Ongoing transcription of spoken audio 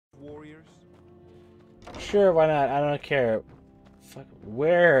Sure, why not? I don't care. Fuck,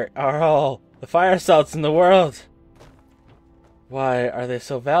 where are all the fire salts in the world? Why are they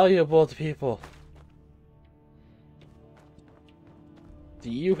so valuable to people? Do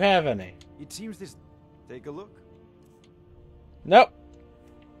you have any? It seems this... Take a look. Nope.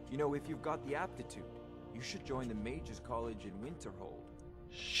 You know, if you've got the aptitude, you should join the Mages College in Winterhold.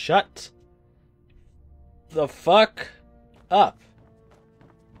 Shut the fuck up.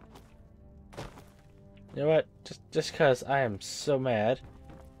 You know what? Just cause I am so mad.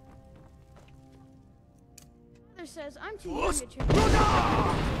 Mother says I'm too young to train. So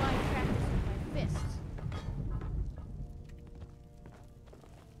I practice with my fists.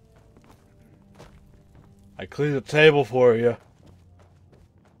 I cleaned the table for you.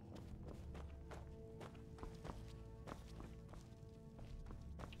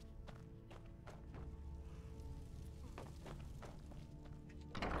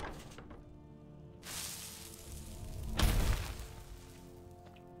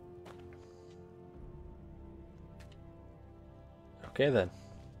 Okay then.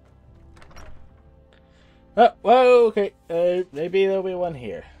 Oh, whoa, okay. Maybe there'll be one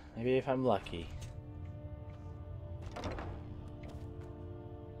here. Maybe if I'm lucky.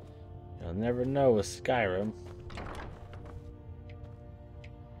 You'll never know with Skyrim.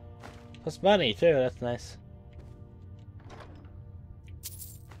 Plus money too, that's nice.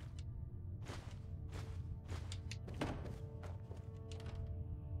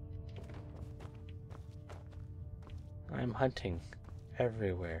 I'm hunting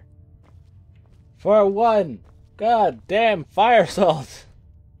everywhere. For one goddamn fire salt!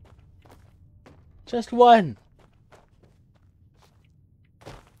 Just one!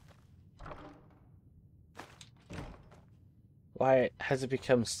 Why has it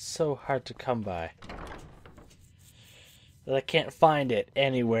become so hard to come by that I can't find it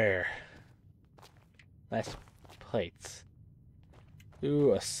anywhere? Nice plates.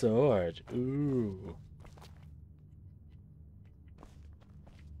 Ooh, a sword. Ooh.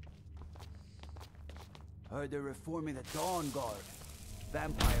 Heard they're reforming the Dawn Guard.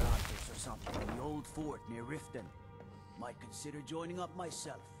 Vampire hunters or something in the old fort near Riften. Might consider joining up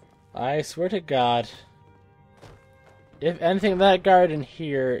myself. I swear to God, if anything, that guard in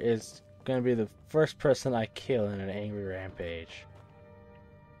here is gonna be the first person I kill in an angry rampage.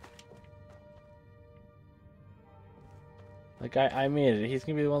 Like, I mean it. He's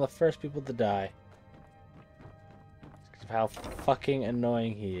gonna be one of the first people to die. Because of how fucking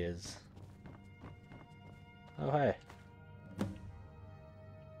annoying he is. Oh, hey.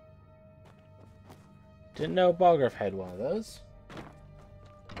 Didn't know Balgruuf had one of those.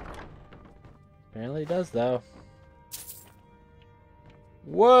 Apparently does, though.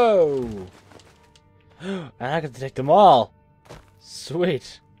 Whoa! And I can detect them all!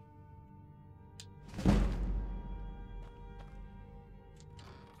 Sweet!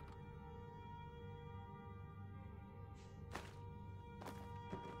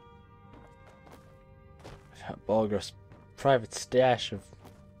 Balgruuf's private stash of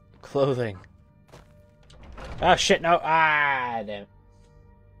clothing. Oh shit, no! Ah, damn.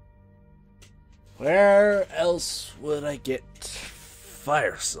 Where else would I get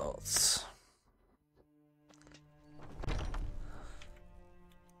fire salts?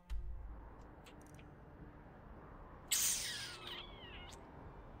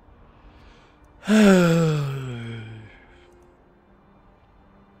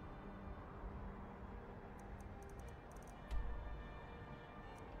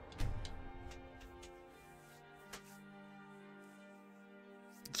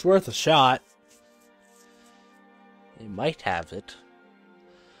 It's worth a shot. They might have it.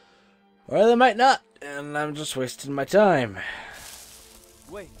 Or they might not, and I'm just wasting my time.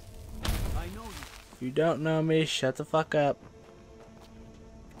 Wait, I know you. If you don't know me, shut the fuck up.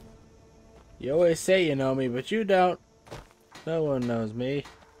 You always say you know me, but you don't. No one knows me.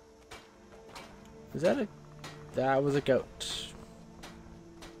 Is that a... That was a goat.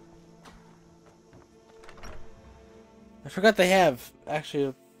 I forgot they have,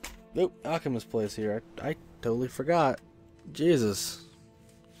 actually, nope, Alchemist place here. I totally forgot. Jesus.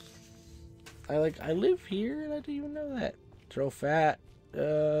 I live here and I didn't even know that. Throw fat.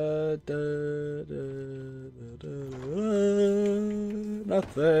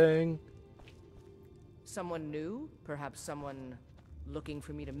 Nothing. Someone new? Perhaps someone looking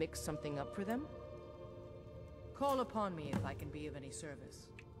for me to mix something up for them? Call upon me if I can be of any service.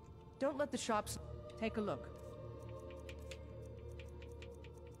 Don't let the shops... Take a look.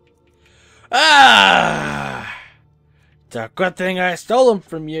 Ah! It's a good thing I stole them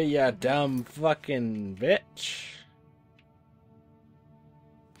from you, you dumb fucking bitch.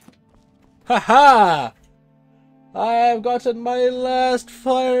 Ha ha! I have gotten my last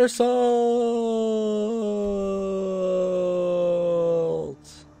fire salt.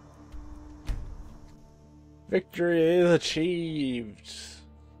 Victory is achieved.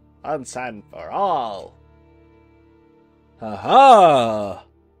 Once and for all. Aha!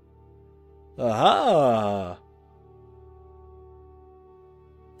 Aha!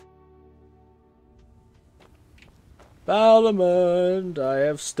 Balmond, I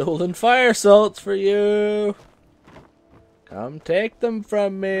have stolen fire salts for you. Come take them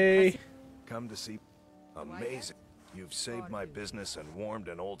from me. Come to see. Amazing. You've saved my business and warmed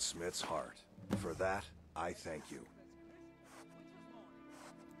an old smith's heart. For that, I thank you.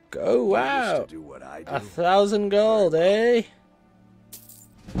 Go You out. used to do what I do. 1,000 gold, eh?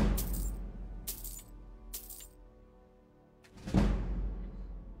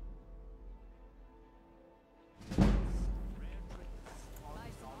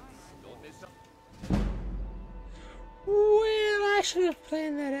 Well, I should have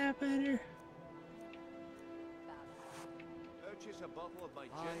planned that out better.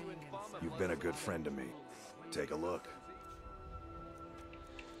 You've been a good friend to me. Take a look.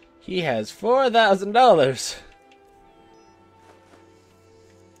 He has $4,000.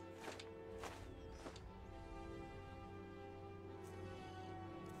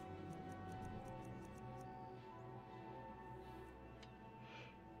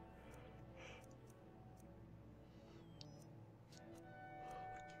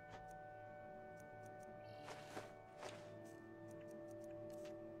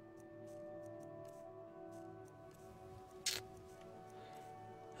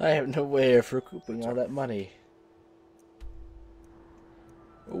 I have no way of recouping all that money.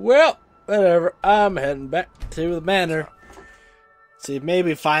 Well, whatever. I'm heading back to the manor. See,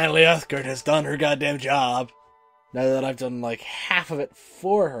 maybe finally Uthgard has done her goddamn job. Now that I've done like half of it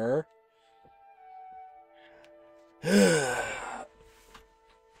for her.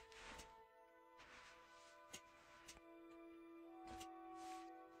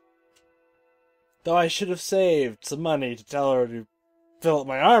 Though I should have saved some money to tell her to fill up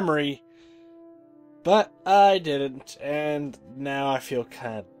my armory, but I didn't, and now I feel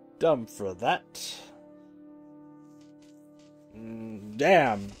kind of dumb for that.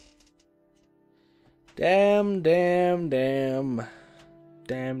 Damn. Damn, damn, damn.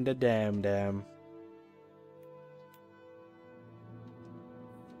 Damn da damn damn.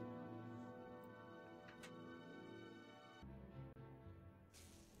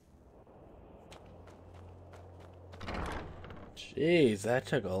 Jeez, that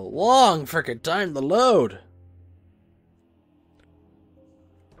took a long frickin' time to load.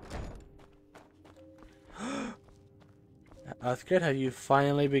 Uthgard, have you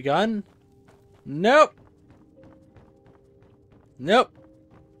finally begun? Nope. Nope.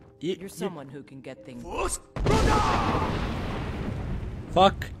 You're someone who can get things.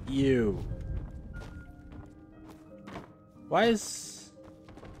 Fuck you. Why is...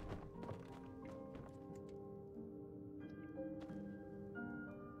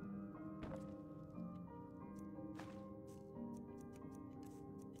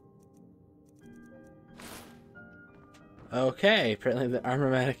 Okay, apparently the armor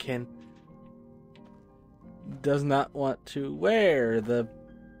mannequin does not want to wear the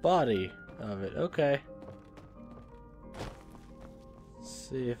body of it. Okay. Let's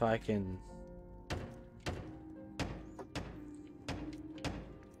see if I can...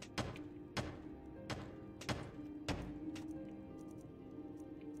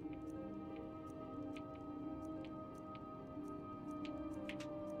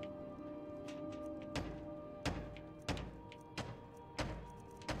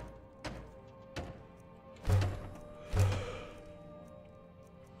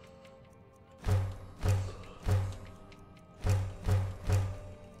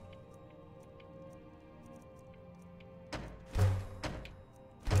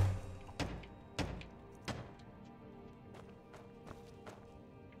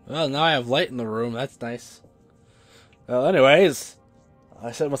 Well, now I have light in the room. That's nice. Well, anyways,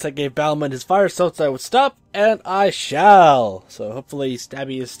 I said once I gave Balmond his fire salts I would stop, and I shall. So hopefully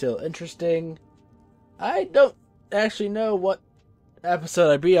Stabby is still interesting. I don't actually know what episode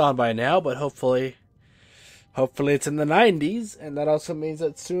I'd be on by now, but hopefully it's in the 90s, and that also means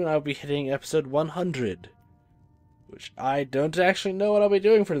that soon I'll be hitting episode 100. Which I don't actually know what I'll be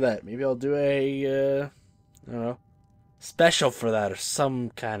doing for that. Maybe I'll do a, I don't know, special for that or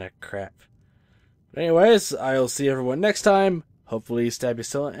some kind of crap. But anyways, I'll see everyone next time. Hopefully Stabby's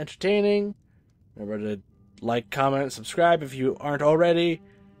still entertaining. Remember to like, comment, subscribe if you aren't already.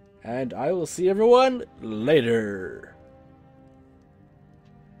 And I will see everyone later.